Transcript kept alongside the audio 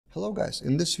Hello guys,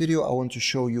 in this video I want to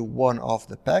show you one of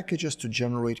the packages to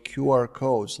generate QR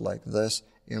codes like this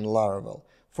in Laravel.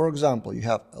 For example, you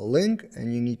have a link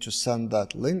and you need to send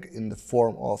that link in the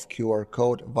form of QR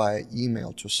code via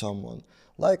email to someone,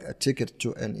 like a ticket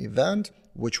to an event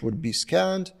which would be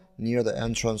scanned near the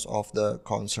entrance of the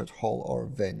concert hall or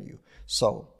venue.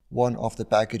 So, one of the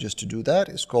packages to do that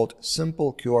is called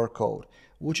Simple QR Code,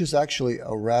 which is actually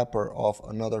a wrapper of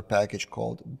another package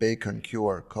called Bacon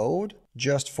QR Code,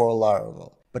 just for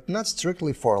Laravel. But not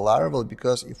strictly for Laravel,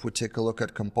 because if we take a look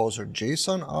at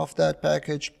composer.json of that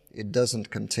package, it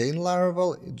doesn't contain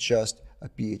Laravel, it's just a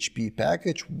PHP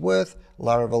package with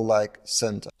Laravel-like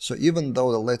syntax. So even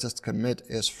though the latest commit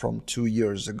is from 2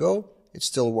 years ago, it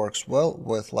still works well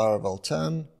with Laravel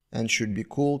 10 and should be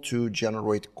cool to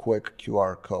generate quick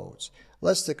QR codes.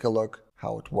 Let's take a look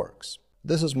how it works.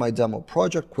 This is my demo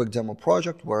project, quick demo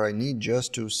project, where I need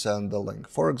just to send the link,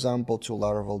 for example, to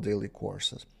Laravel daily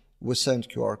courses. We send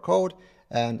QR code,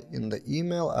 and in the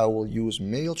email, I will use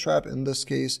Mailtrap. In this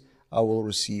case, I will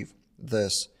receive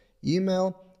this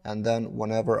email, and then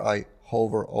whenever I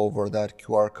hover over that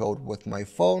QR code with my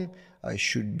phone, I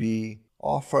should be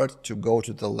offered to go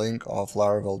to the link of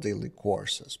Laravel daily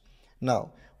courses.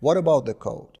 Now, what about the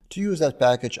code? To use that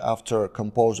package after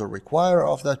Composer require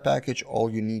of that package, all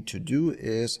you need to do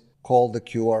is call the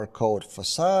QR code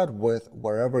facade with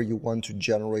wherever you want to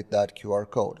generate that QR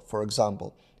code. For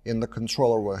example, in the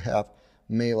controller we have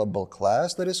mailable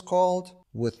class that is called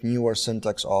with newer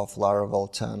syntax of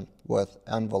Laravel 10 with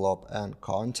envelope and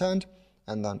content,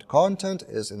 and then content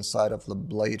is inside of the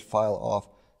blade file of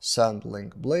send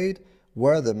link blade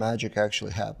where the magic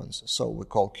actually happens. So we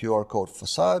call QR code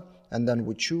facade, and then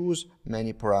we choose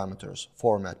many parameters,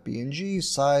 format PNG,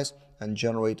 size, and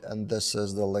generate, and this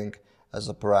is the link as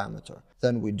a parameter.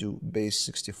 Then we do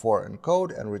base64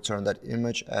 encode and return that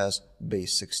image as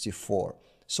base64.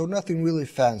 So nothing really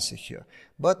fancy here,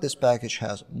 but this package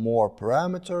has more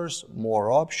parameters,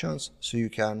 more options, so you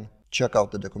can check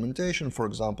out the documentation, for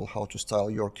example, how to style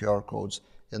your QR codes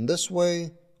in this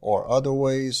way or other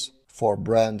ways for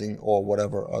branding or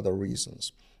whatever other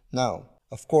reasons. Now,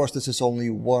 of course, this is only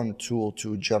one tool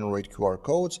to generate QR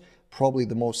codes, probably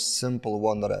the most simple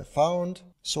one that I found.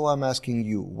 So I'm asking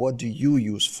you, what do you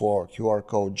use for QR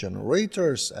code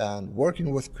generators and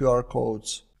working with QR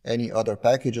codes? Any other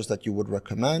packages that you would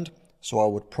recommend? So I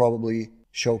would probably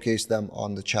showcase them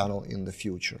on the channel in the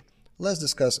future. Let's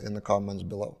discuss in the comments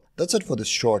below. That's it for this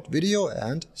short video,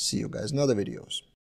 and see you guys in other videos.